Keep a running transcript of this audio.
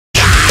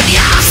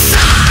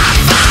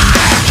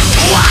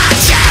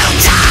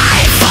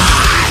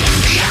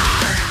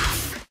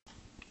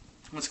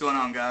going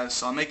on, guys?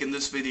 So I'm making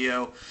this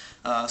video.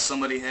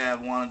 Somebody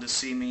had wanted to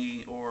see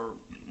me, or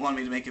wanted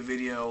me to make a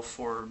video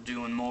for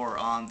doing more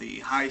on the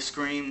high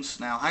screams.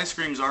 Now, high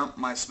screams aren't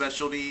my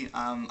specialty.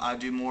 I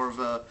do more of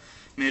a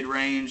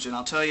mid-range, and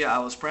I'll tell you, I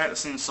was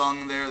practicing a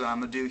song there that I'm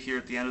going to do here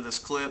at the end of this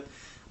clip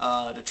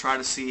to try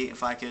to see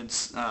if I could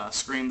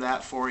scream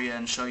that for you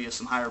and show you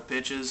some higher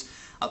pitches.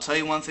 I'll tell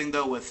you one thing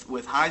though,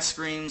 with high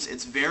screams,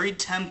 it's very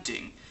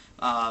tempting.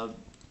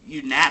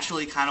 You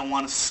naturally kind of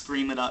want to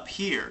scream it up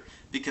here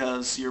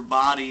because your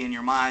body and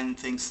your mind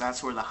thinks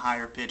that's where the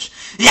higher pitch,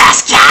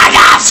 yes, kind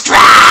of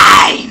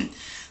scream!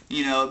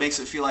 You know, it makes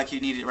it feel like you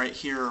need it right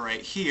here or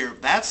right here.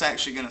 That's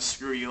actually going to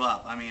screw you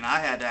up. I mean, I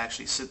had to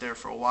actually sit there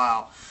for a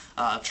while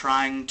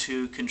trying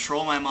to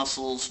control my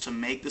muscles to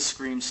make the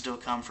scream still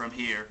come from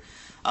here,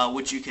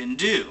 which you can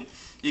do.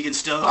 You can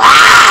still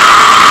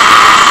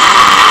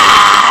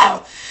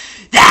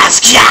this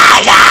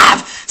kind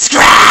of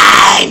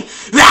scream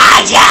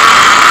right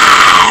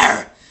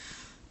here!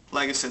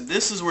 Like I said,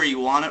 this is where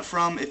you want it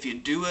from. If you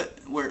do it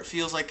where it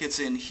feels like it's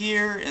in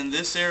here, in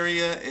this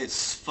area,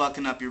 it's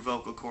fucking up your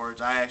vocal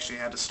cords. I actually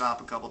had to stop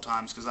a couple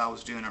times because I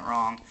was doing it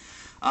wrong.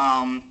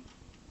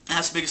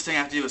 That's the biggest thing I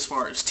have to do as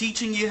far as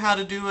teaching you how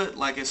to do it.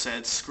 Like I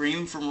said,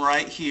 scream from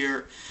right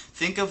here.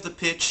 Think of the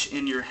pitch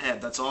in your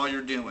head. That's all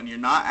you're doing. You're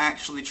not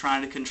actually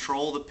trying to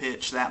control the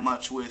pitch that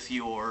much with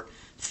your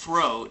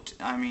throat.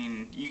 I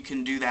mean, you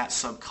can do that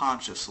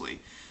subconsciously.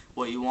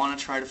 What you want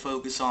to try to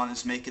focus on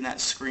is making that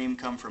scream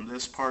come from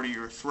this part of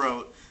your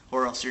throat,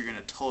 or else you're going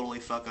to totally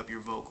fuck up your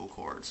vocal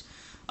cords.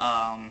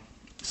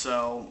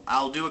 So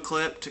I'll do a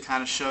clip to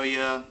kind of show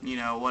you,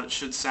 what it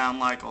should sound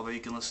like, although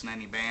you can listen to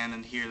any band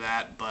and hear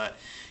that. But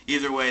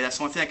either way, that's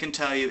one thing I can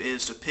tell you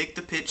is to pick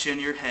the pitch in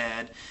your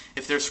head.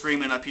 If they're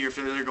screaming up here, if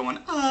they're going,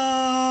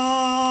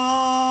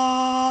 ah,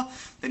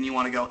 then you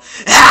want to go,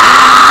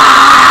 ah!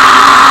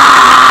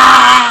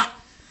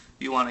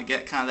 You want to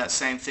get kind of that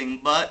same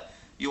thing, but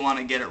you want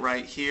to get it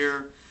right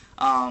here.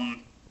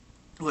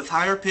 With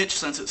higher pitch,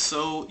 since it's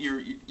so,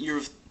 your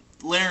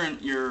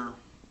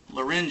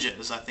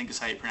larynges, I think is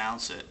how you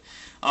pronounce it,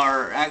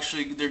 are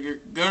actually, they're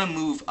going to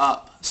move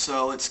up,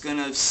 so it's going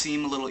to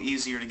seem a little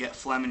easier to get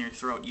phlegm in your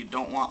throat. You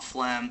don't want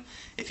phlegm.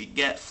 If you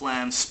get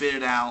phlegm, spit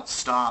it out,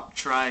 stop,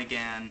 try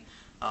again,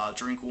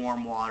 drink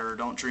warm water,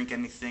 don't drink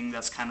anything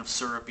that's kind of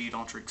syrupy,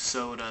 don't drink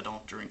soda,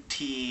 don't drink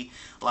tea.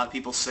 A lot of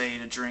people say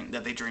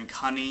that they drink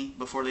honey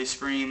before they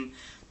scream.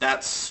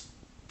 That's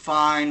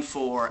fine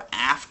for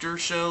after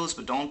shows,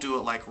 but don't do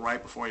it like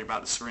right before you're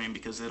about to scream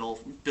because it'll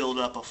build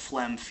up a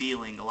phlegm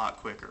feeling a lot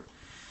quicker.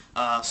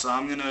 So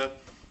I'm gonna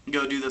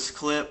go do this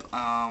clip.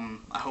 I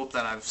hope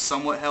that I've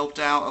somewhat helped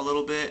out a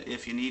little bit.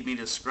 If you need me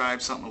to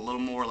describe something a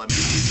little more, let me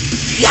know.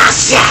 You're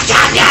sick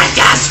of your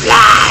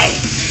display,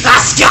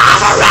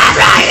 discovering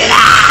right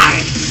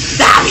line,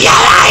 the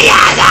beauty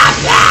and the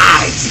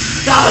blight,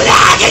 the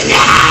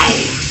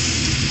agony,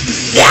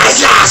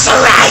 these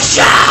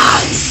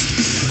lacerations.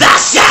 The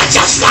stench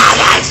of blood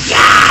and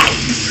pain,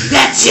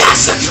 it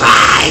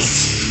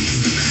desecrates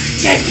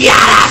the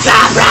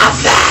beautiful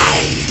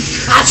profane,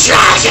 a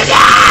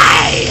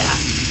tragedy.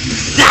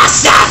 The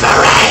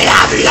suffering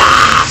of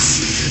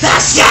loss, the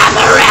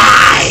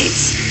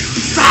separates,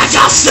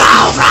 fragile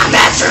soul from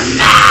its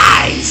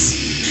remains.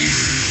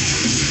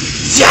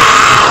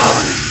 Down,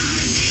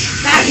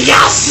 and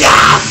you'll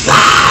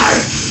suffer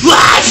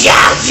what you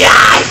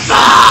die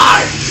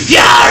for,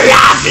 your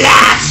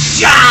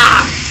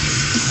affliction.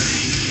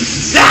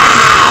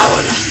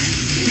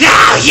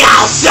 Now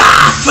you'll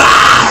suffer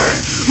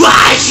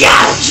what you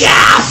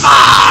care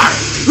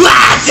for,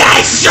 what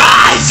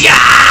destroys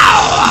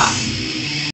you!